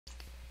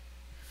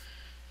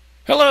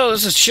Hello,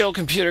 this is Chill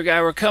Computer Guy.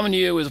 We're coming to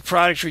you with a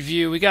product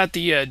review. We got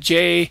the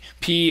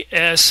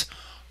JPS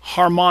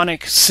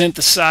Harmonic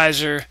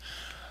Synthesizer.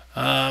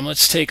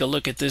 Let's take a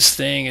look at this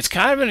thing. It's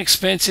kind of an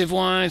expensive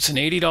one. It's an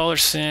 $80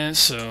 synth,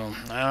 so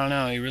I don't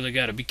know. You really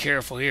got to be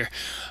careful here.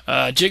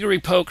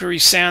 Jiggery-Pokery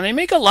Sound. They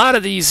make a lot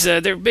of these.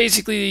 They're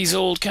basically these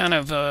old kind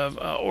of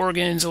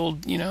organs,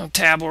 old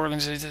tab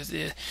organs.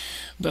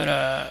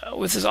 But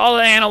with all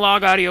the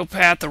analog audio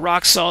path, the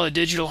rock-solid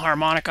digital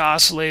harmonic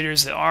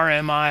oscillators, the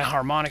RMI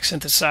Harmonic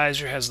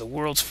Synthesizer has the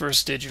world's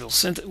first digital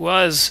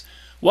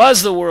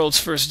was the world's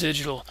first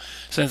digital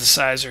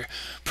synthesizer,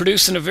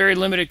 produced in a very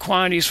limited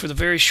quantities for the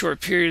very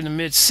short period in the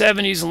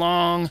mid-70s.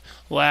 Long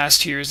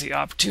last here is the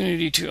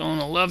opportunity to own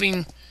a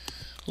loving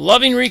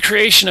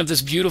recreation of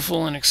this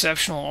beautiful and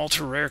exceptional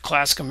ultra-rare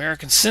classic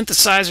American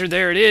synthesizer.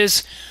 There it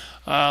is.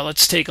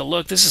 Let's take a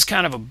look. This is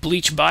kind of a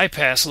bleach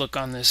bypass look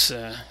on this.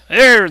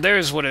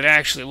 There's what it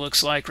actually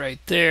looks like right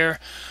there.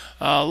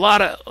 A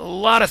lot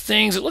of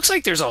things. It looks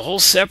like there's a whole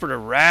separate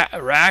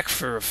rack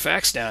for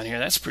effects down here.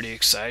 That's pretty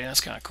exciting. That's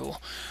kind of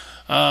cool.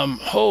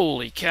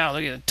 Holy cow!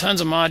 Look at it.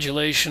 Tons of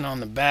modulation on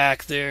the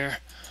back there.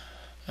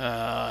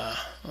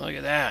 Look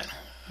at that.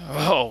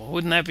 Oh,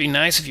 wouldn't that be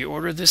nice if you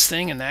ordered this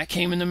thing and that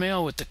came in the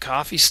mail with the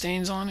coffee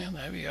stains on it?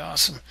 That'd be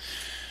awesome.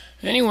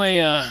 Anyway,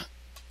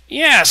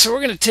 yeah, so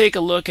we're going to take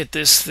a look at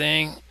this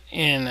thing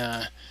in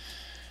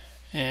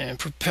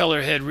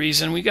Propellerhead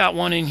Reason. We got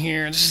one in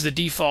here. This is the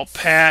default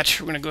patch.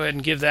 We're going to go ahead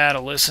and give that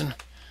a listen.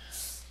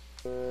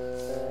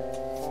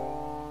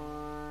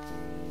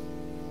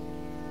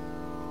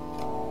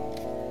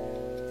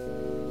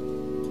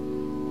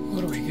 What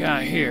do we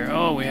got here?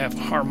 Oh, we have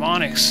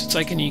harmonics. It's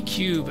like an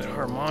EQ, but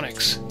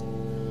harmonics.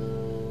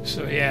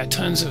 So yeah,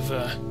 tons of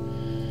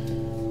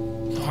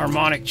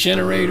harmonic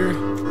generator.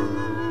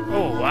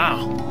 Oh,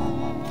 wow.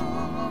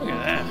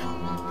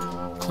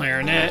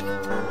 Clarinet.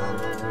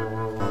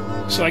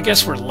 So I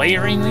guess we're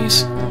layering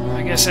these.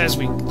 I guess as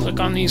we click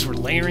on these, we're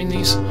layering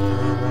these.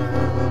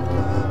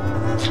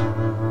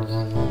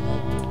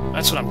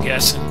 That's what I'm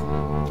guessing.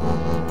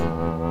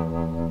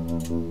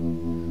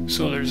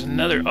 So there's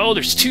another. Oh,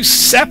 there's two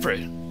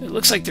separate. It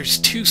looks like there's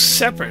two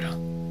separate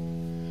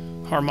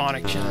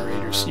harmonic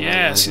generators.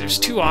 Yeah, see, there's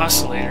two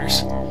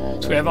oscillators.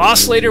 So we have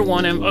oscillator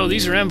 1. Oh,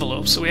 these are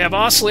envelopes. So we have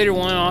oscillator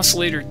 1,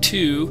 oscillator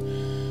 2.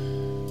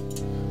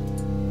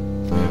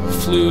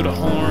 Flute, a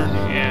horn,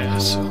 yeah.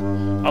 So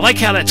I like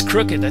how that's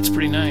crooked. That's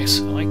pretty nice.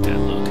 I like that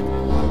look.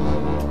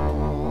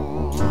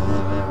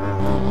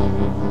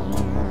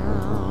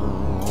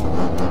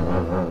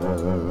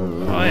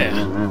 Oh yeah,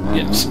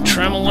 getting some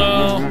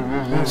tremolo,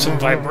 some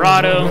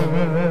vibrato,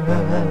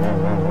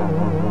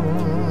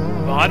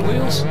 mod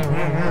wheels,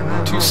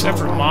 two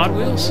separate mod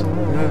wheels,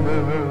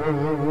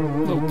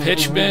 little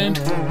pitch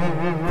bend.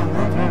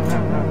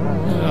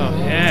 Oh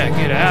yeah,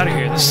 get out of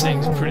here. This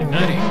thing's pretty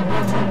nutty.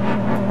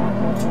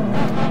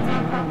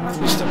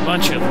 Just a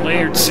bunch of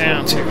layered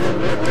sounds here.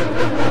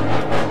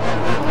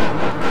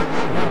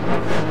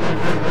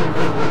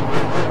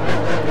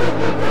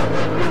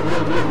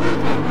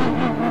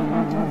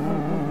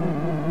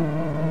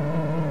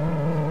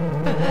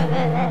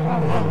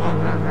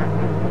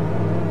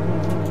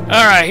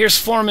 Alright, here's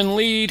form and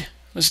lead.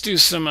 Let's do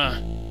some,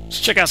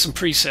 let's check out some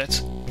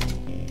presets.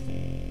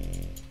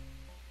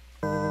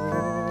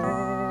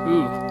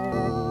 Ooh.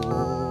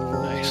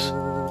 Nice.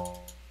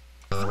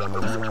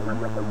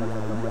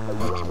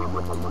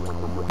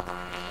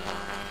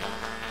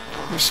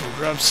 Here's some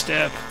grub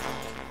step.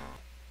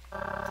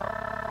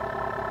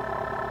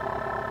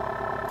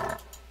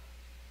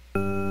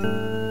 Oh,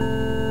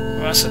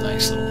 that's a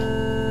nice little,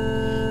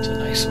 it's a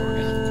nice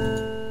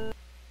organ.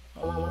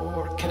 Oh,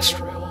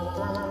 orchestral.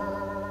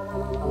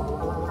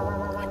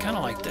 I kind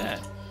of like that.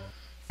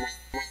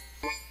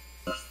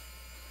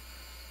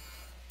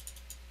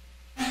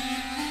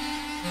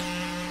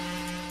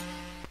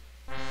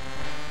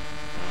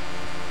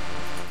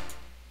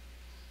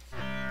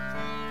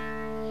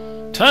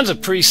 Tons of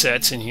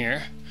presets in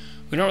here.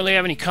 We don't really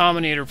have any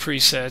combinator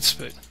presets,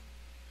 but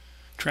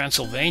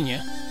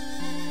Transylvania.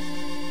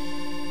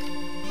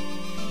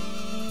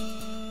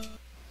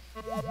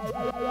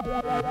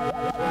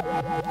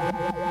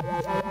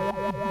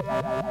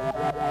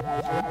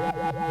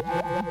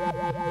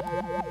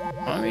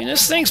 I mean,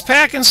 this thing's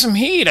packing some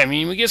heat. I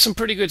mean, we get some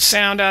pretty good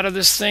sound out of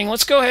this thing.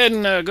 Let's go ahead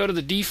and go to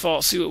the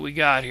default, see what we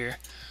got here.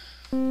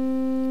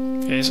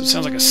 Okay, so it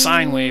sounds like a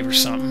sine wave or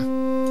something.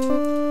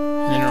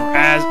 And then we're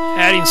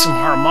adding some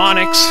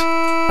harmonics.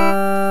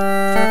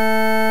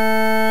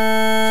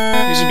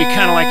 These would be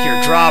kind of like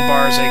your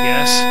drawbars, I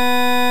guess.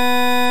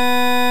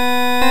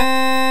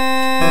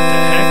 What the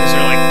heck? Is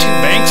there like two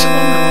banks of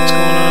them, or what's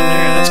going on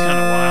there? That's kind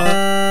of wild.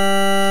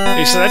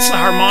 Okay, so that's the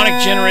harmonic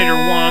generator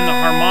 1, the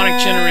harmonic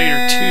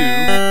generator 2,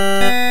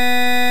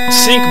 the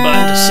sync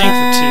button to sync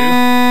the two,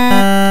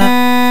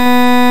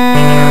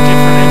 and then our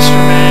different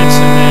instruments,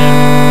 and then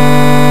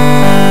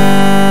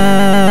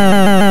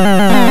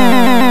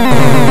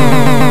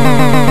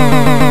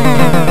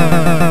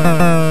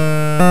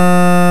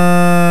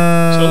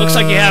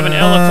you have an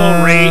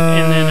LFO rate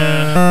and then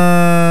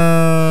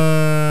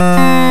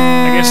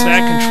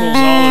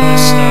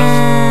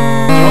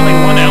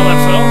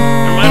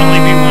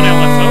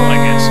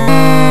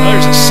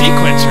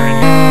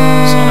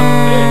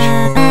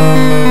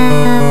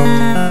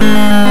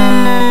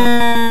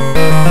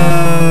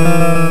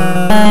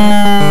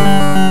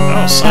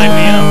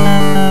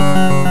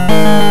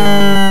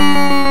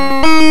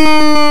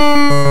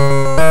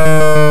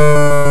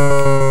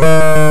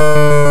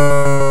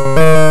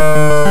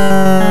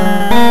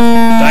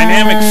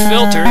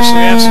filter, so we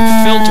have some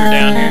filter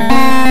down here.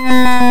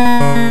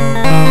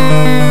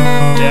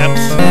 Depth.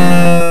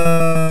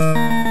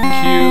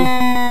 Q.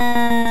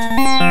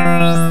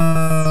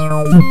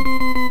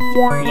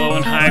 Low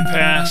and high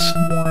pass.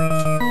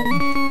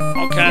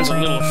 All kinds of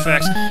little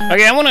effects.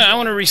 Okay, I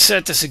want to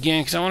reset this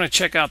again because I want to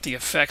check out the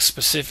effects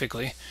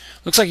specifically.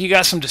 Looks like you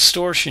got some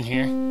distortion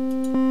here.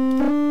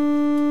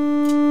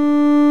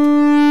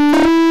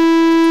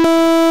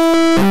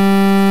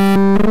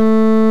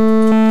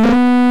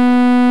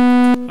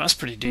 That's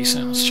pretty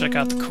decent. Let's check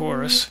out the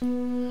chorus.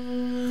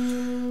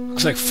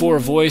 Looks like 4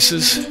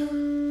 voices.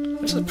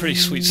 This is a pretty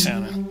sweet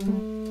sounding.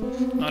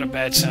 Not a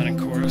bad sounding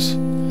chorus.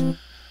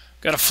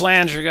 Got a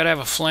flanger. Got to have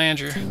a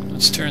flanger.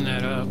 Let's turn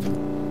that up.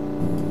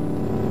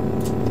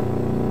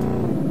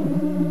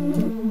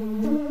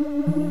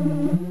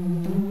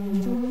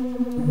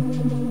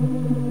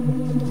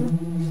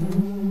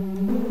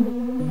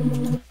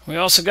 We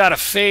also got a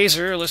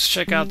phaser. Let's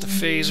check out the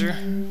phaser.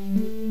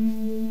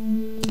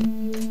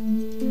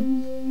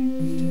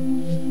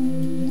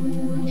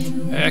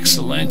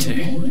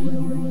 Excelente.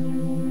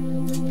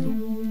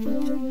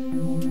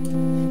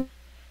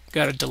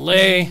 Got a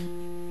delay.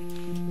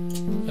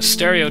 A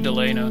stereo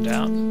delay, no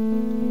doubt.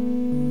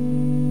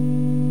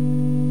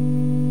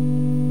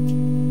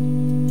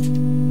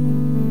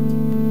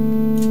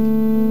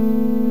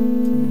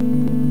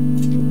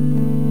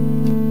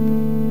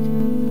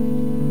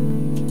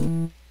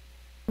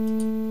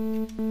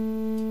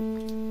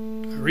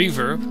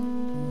 Reverb.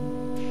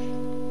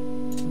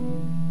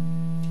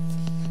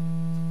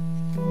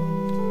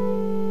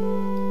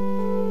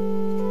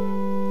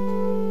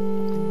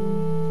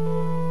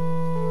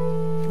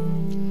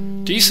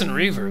 Decent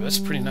reverb. That's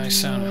pretty nice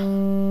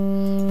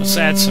sounding. Let's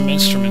add some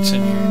instruments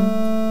in here.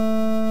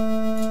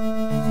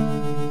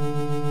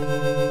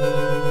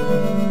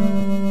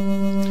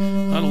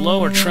 On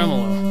low or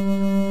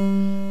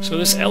tremolo. So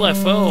this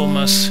LFO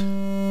must,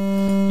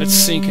 let's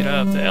sync it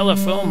up. The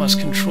LFO must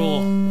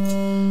control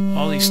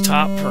all these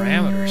top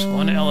parameters.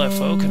 One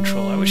LFO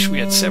control. I wish we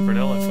had separate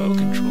LFO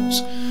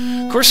controls.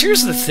 Of course,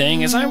 here's the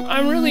thing: is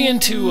I'm really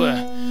into,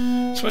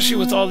 especially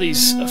with all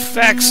these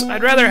effects,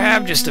 I'd rather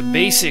have just a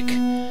basic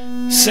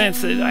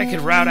synth that I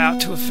could route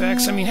out to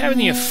effects. I mean, having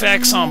the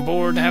effects on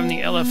board, having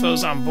the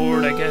LFOs on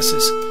board, I guess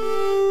is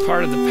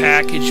part of the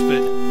package.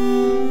 But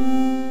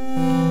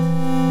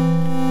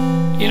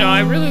you know,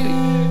 I really,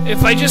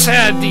 if I just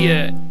had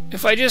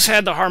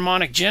the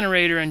harmonic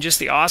generator and just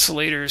the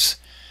oscillators,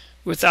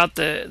 without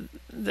the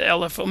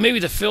LFO, maybe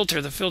the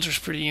filter's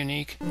pretty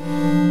unique,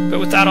 but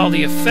without all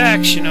the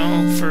effects, you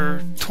know,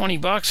 for 20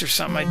 bucks or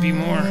something, I'd be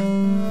more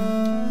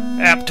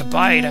apt to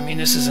buy it. I mean,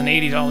 this is an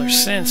 $80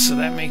 synth, so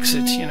that makes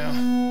it, you know,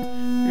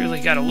 you really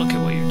got to look at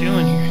what you're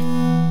doing here.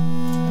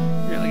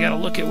 You really got to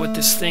look at what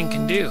this thing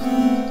can do.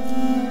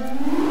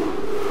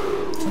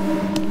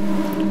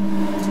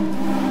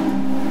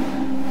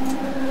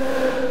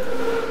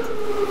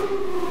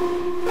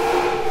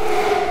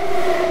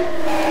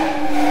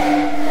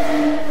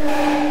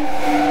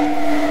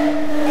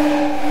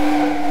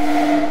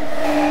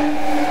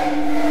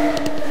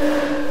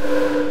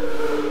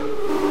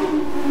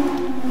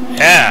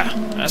 Yeah,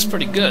 that's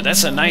pretty good.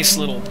 That's a nice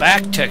little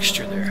back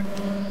texture there,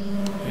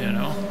 you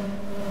know.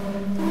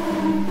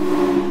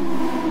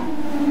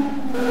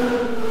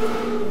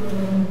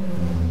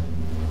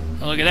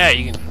 Oh, look at that.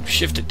 You can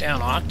shift it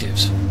down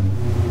octaves.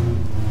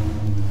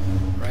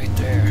 Right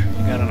there.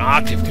 You got an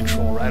octave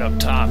control right up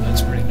top.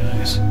 That's pretty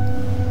nice.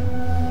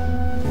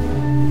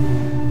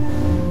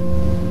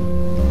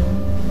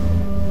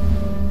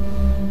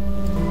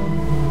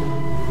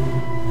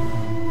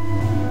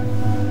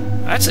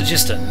 That's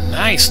just a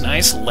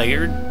nice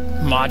layered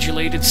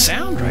modulated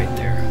sound right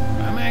there.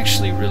 I'm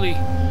actually really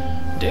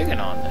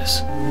digging on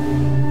this.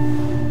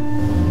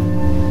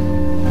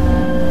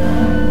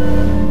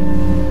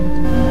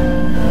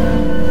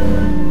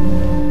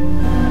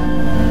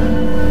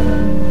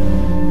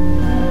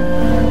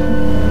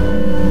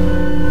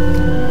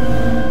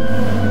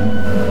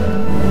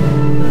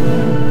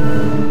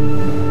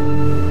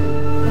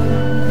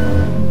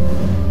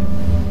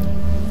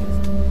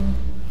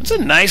 It's a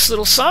nice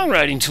little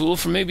songwriting tool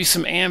for maybe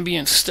some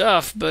ambient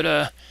stuff,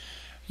 but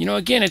you know,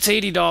 again, it's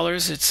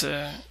 $80. It's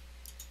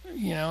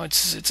you know,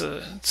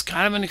 it's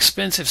kind of an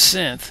expensive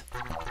synth.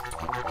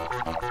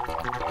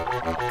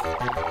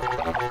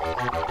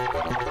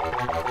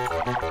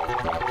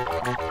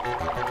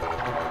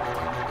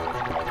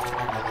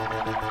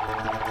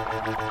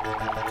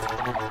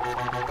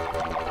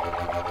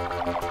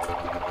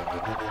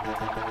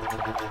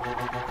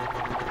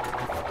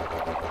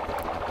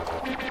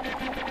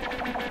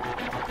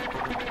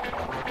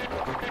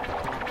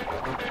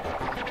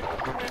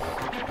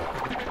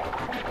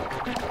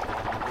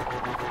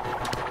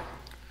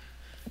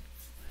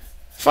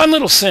 Fun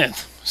little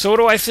synth. So what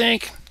do I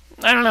think?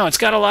 I don't know. It's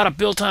got a lot of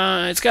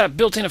it's got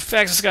built-in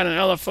effects. It's got an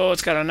LFO.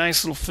 It's got a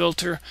nice little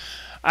filter.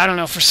 I don't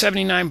know. For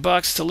 79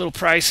 bucks, it's a little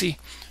pricey.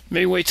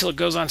 Maybe wait till it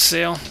goes on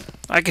sale.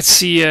 I could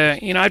see,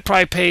 you know, I'd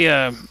probably pay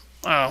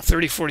I don't know,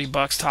 30, 40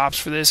 bucks tops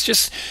for this.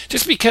 Just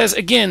because,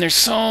 again, there's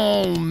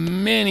so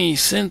many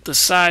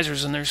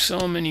synthesizers and there's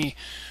so many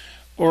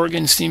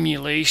organ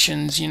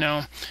stimulations. You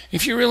know,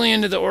 if you're really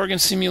into the organ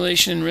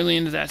stimulation and really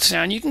into that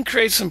sound, you can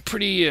create some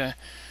pretty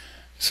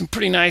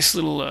nice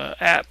little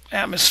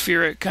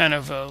atmospheric kind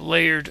of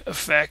layered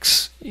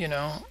effects. You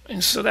know,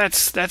 and so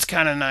that's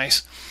kind of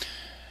nice.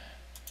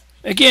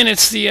 Again,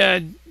 it's the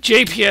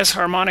JPS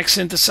Harmonic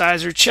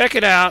Synthesizer. Check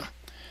it out.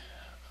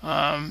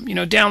 You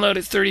know, download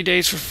it 30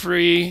 days for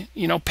free.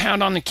 You know,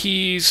 pound on the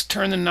keys,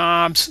 turn the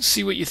knobs,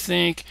 see what you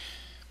think.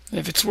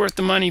 If it's worth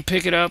the money,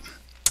 pick it up.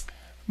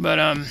 But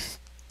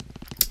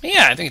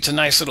yeah, I think it's a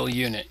nice little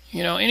unit.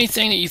 You know,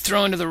 anything that you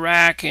throw into the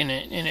rack and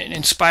it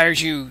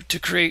inspires you to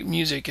create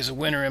music is a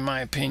winner, in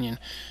my opinion.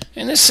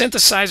 And this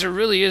synthesizer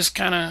really is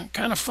kind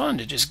of fun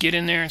to just get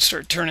in there and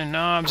start turning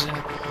knobs and,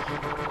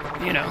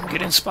 you know,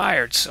 get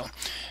inspired. So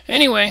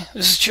anyway,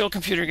 this is Chill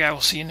Computer Guy.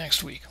 We'll see you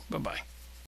next week. Bye-bye.